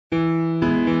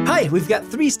Hi, we've got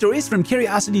 3 stories from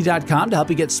Curiosity.com to help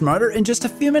you get smarter in just a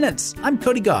few minutes. I'm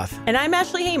Cody Goff. And I'm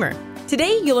Ashley Hamer.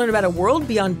 Today, you'll learn about a world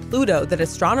beyond Pluto that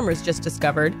astronomers just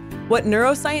discovered, what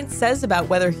neuroscience says about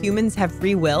whether humans have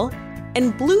free will,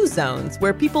 and blue zones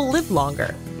where people live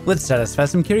longer. Let's satisfy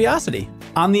some curiosity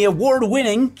on the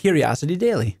award-winning Curiosity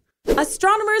Daily.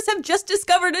 Astronomers have just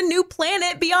discovered a new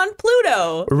planet beyond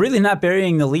Pluto. We're really not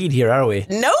burying the lead here, are we?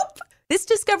 Nope. This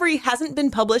discovery hasn't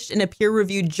been published in a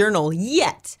peer-reviewed journal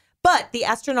yet, but the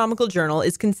Astronomical Journal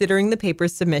is considering the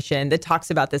paper's submission that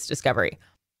talks about this discovery.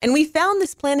 And we found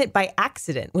this planet by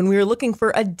accident when we were looking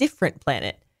for a different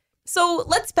planet. So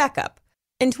let's back up.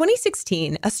 In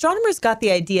 2016, astronomers got the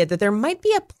idea that there might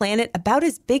be a planet about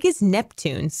as big as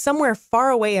Neptune somewhere far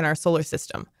away in our solar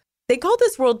system. They called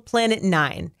this world Planet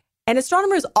 9, and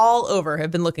astronomers all over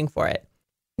have been looking for it.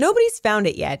 Nobody's found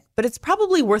it yet, but it's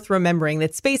probably worth remembering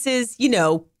that space is,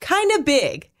 kind of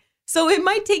big. So it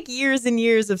might take years and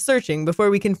years of searching before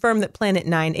we confirm that Planet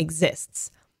 9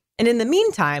 exists. And in the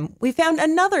meantime, we found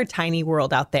another tiny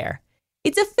world out there.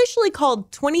 It's officially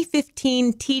called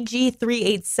 2015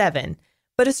 TG387,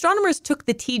 but astronomers took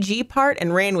the TG part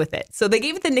and ran with it, so they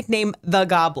gave it the nickname The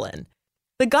Goblin.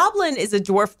 The Goblin is a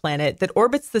dwarf planet that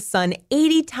orbits the sun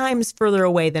 80 times further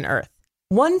away than Earth.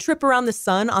 One trip around the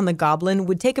sun on the Goblin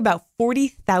would take about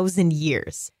 40,000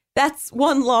 years. That's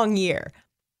one long year.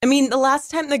 I mean, the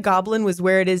last time the Goblin was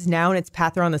where it is now in its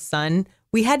path around the sun,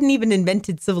 we hadn't even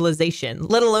invented civilization,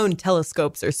 let alone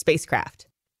telescopes or spacecraft.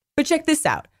 But check this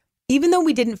out. Even though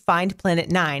we didn't find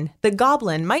Planet 9, the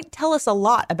Goblin might tell us a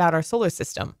lot about our solar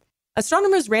system.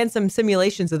 Astronomers ran some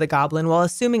simulations of the Goblin while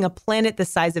assuming a planet the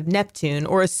size of Neptune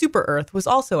or a super-Earth was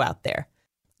also out there.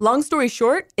 Long story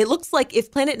short, it looks like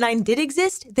if Planet 9 did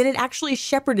exist, then it actually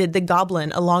shepherded the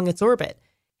Goblin along its orbit.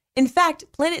 In fact,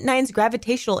 Planet 9's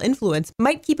gravitational influence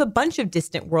might keep a bunch of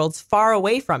distant worlds far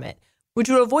away from it, which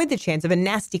would avoid the chance of a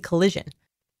nasty collision.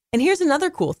 And here's another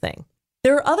cool thing.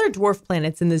 There are other dwarf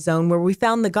planets in the zone where we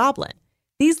found the Goblin.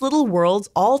 These little worlds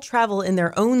all travel in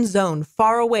their own zone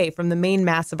far away from the main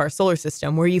mass of our solar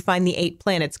system, where you find the 8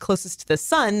 planets closest to the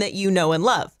sun that you know and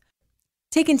love.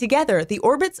 Taken together, the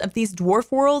orbits of these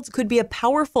dwarf worlds could be a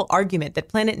powerful argument that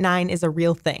Planet 9 is a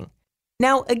real thing.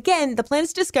 Now, again, the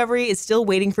planet's discovery is still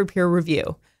waiting for peer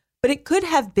review, but it could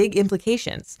have big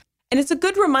implications. And it's a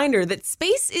good reminder that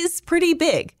space is pretty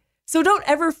big, so don't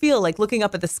ever feel like looking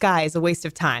up at the sky is a waste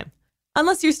of time.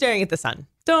 Unless you're staring at the sun.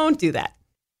 Don't do that.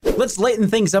 Let's lighten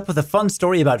things up with a fun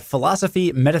story about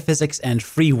philosophy, metaphysics, and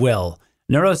free will.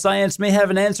 Neuroscience may have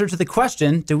an answer to the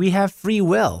question, do we have free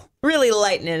will? Really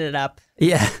lightening it up.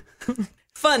 Yeah.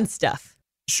 Fun stuff.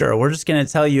 Sure, we're just going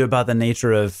to tell you about the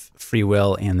nature of free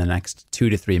will in the next 2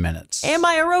 to 3 minutes. Am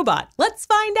I a robot? Let's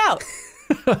find out.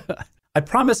 I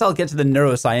promise I'll get to the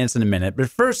neuroscience in a minute, but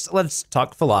first let's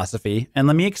talk philosophy, and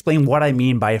let me explain what I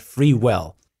mean by free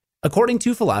will. According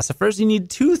to philosophers, you need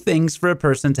 2 things for a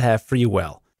person to have free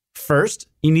will. First,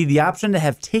 you need the option to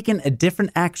have taken a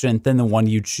different action than the one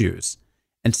you choose.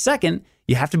 And second,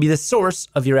 you have to be the source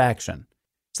of your action.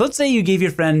 So let's say you gave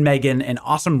your friend Megan an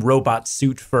awesome robot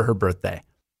suit for her birthday.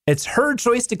 It's her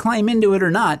choice to climb into it or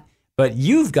not, but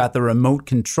you've got the remote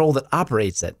control that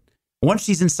operates it. Once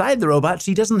she's inside the robot,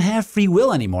 she doesn't have free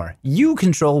will anymore. You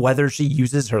control whether she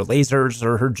uses her lasers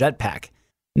or her jetpack.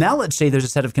 Now let's say there's a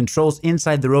set of controls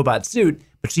inside the robot suit,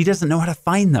 but she doesn't know how to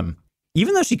find them.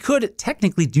 Even though she could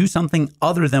technically do something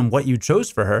other than what you chose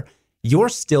for her, you're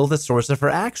still the source of her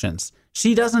actions.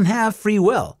 She doesn't have free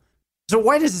will. So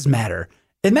why does this matter?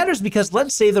 It matters because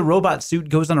let's say the robot suit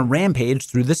goes on a rampage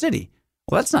through the city.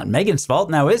 Well, that's not Megan's fault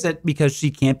now, is it? Because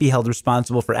she can't be held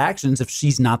responsible for actions if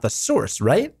she's not the source,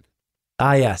 right?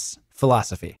 Ah, yes,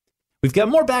 philosophy. We've got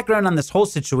more background on this whole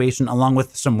situation along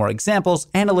with some more examples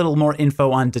and a little more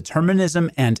info on determinism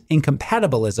and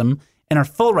incompatibilism in our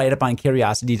full write-up on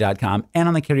Curiosity.com and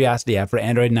on the Curiosity app for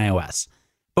Android and iOS.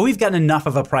 But we've gotten enough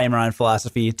of a primer on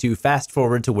philosophy to fast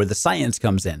forward to where the science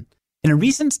comes in. In a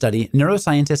recent study,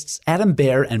 neuroscientists Adam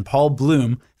Baer and Paul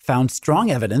Bloom found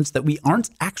strong evidence that we aren't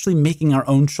actually making our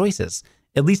own choices,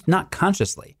 at least not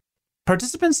consciously.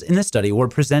 Participants in the study were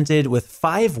presented with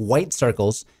 5 white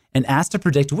circles and asked to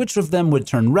predict which of them would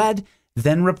turn red,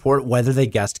 then report whether they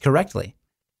guessed correctly.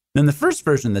 In the first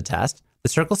version of the test, the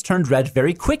circles turned red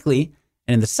very quickly,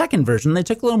 and in the second version, they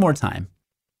took a little more time.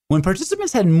 When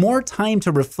participants had more time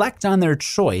to reflect on their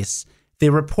choice, they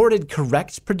reported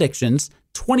correct predictions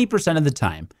 20% of the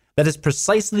time. That is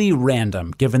precisely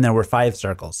random, given there were 5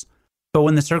 circles. But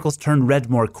when the circles turned red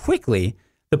more quickly,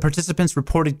 the participants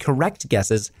reported correct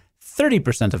guesses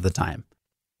 30% of the time.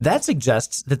 That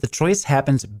suggests that the choice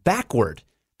happens backward.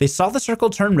 They saw the circle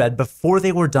turn red before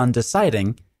they were done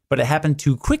deciding, but it happened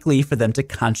too quickly for them to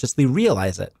consciously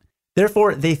realize it.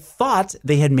 Therefore, they thought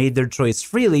they had made their choice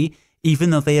freely, even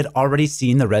though they had already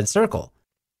seen the red circle.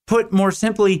 Put more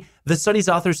simply, the study's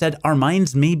author said our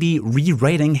minds may be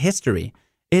rewriting history.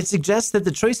 It suggests that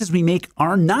the choices we make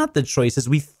are not the choices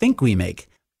we think we make.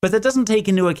 But that doesn't take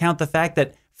into account the fact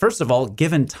that, first of all,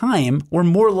 given time, we're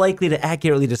more likely to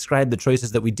accurately describe the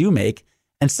choices that we do make.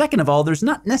 And second of all, there's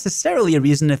not necessarily a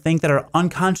reason to think that our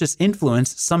unconscious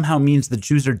influence somehow means the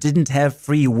chooser didn't have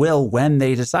free will when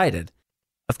they decided.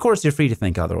 Of course, you're free to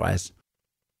think otherwise.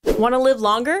 Want to live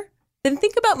longer? Then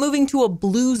think about moving to a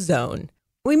blue zone.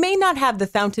 We may not have the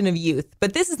fountain of youth,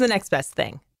 but this is the next best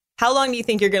thing. How long do you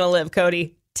think you're going to live,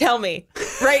 Cody? Tell me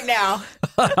right now.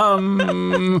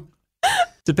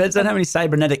 Depends on how many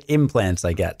cybernetic implants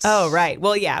I get. Oh, right.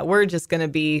 Well, yeah, we're just going to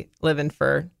be living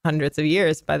for hundreds of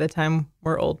years by the time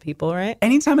we're old people, right?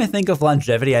 Anytime I think of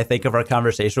longevity, I think of our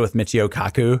conversation with Michio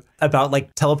Kaku about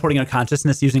like teleporting our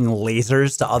consciousness using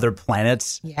lasers to other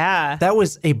planets. Yeah. That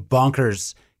was a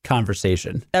bonkers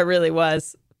conversation. That really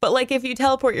was. But like if you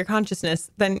teleport your consciousness,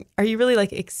 then are you really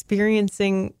like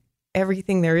experiencing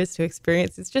everything there is to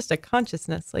experience? It's just a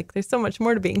consciousness. Like there's so much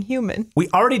more to being human. We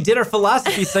already did our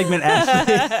philosophy segment,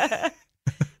 Ashley.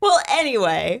 Well,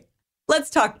 anyway, let's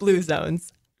talk blue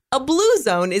zones. A blue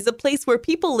zone is a place where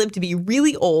people live to be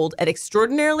really old at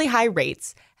extraordinarily high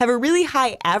rates, have a really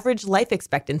high average life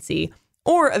expectancy,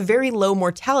 or a very low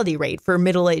mortality rate for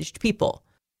middle-aged people.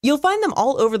 You'll find them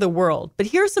all over the world, but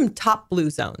here are some top blue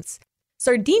zones.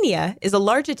 Sardinia is a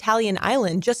large Italian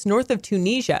island just north of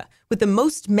Tunisia, with the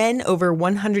most men over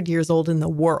 100 years old in the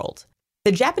world.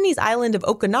 The Japanese island of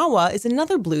Okinawa is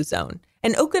another blue zone,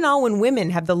 and Okinawan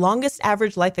women have the longest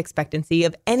average life expectancy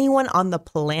of anyone on the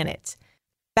planet.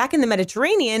 Back in the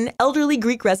Mediterranean, elderly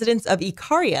Greek residents of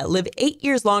Ikaria live 8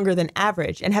 years longer than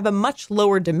average and have a much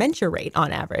lower dementia rate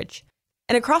on average.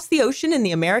 And across the ocean in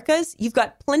the Americas, you've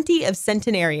got plenty of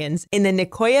centenarians in the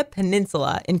Nicoya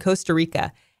Peninsula in Costa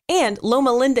Rica. And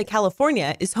Loma Linda,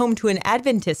 California is home to an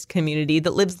Adventist community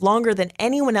that lives longer than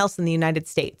anyone else in the United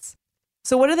States.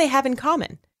 So what do they have in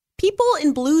common? People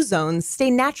in blue zones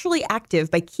stay naturally active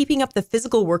by keeping up the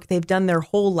physical work they've done their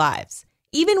whole lives.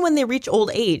 Even when they reach old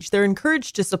age, they're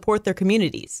encouraged to support their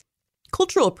communities.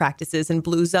 Cultural practices in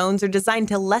blue zones are designed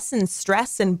to lessen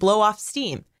stress and blow off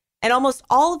steam. And almost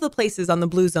all of the places on the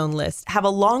blue zone list have a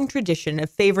long tradition of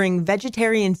favoring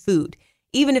vegetarian food,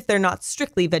 even if they're not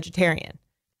strictly vegetarian.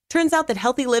 Turns out that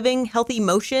healthy living, healthy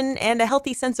motion, and a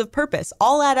healthy sense of purpose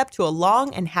all add up to a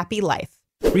long and happy life.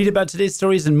 Read about today's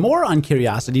stories and more on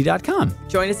Curiosity.com.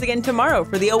 Join us again tomorrow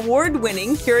for the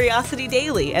award-winning Curiosity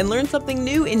Daily and learn something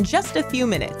new in just a few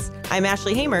minutes. I'm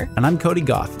Ashley Hamer. And I'm Cody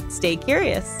Goff. Stay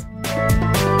curious.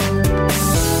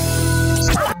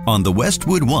 On the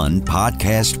Westwood One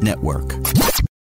Podcast Network.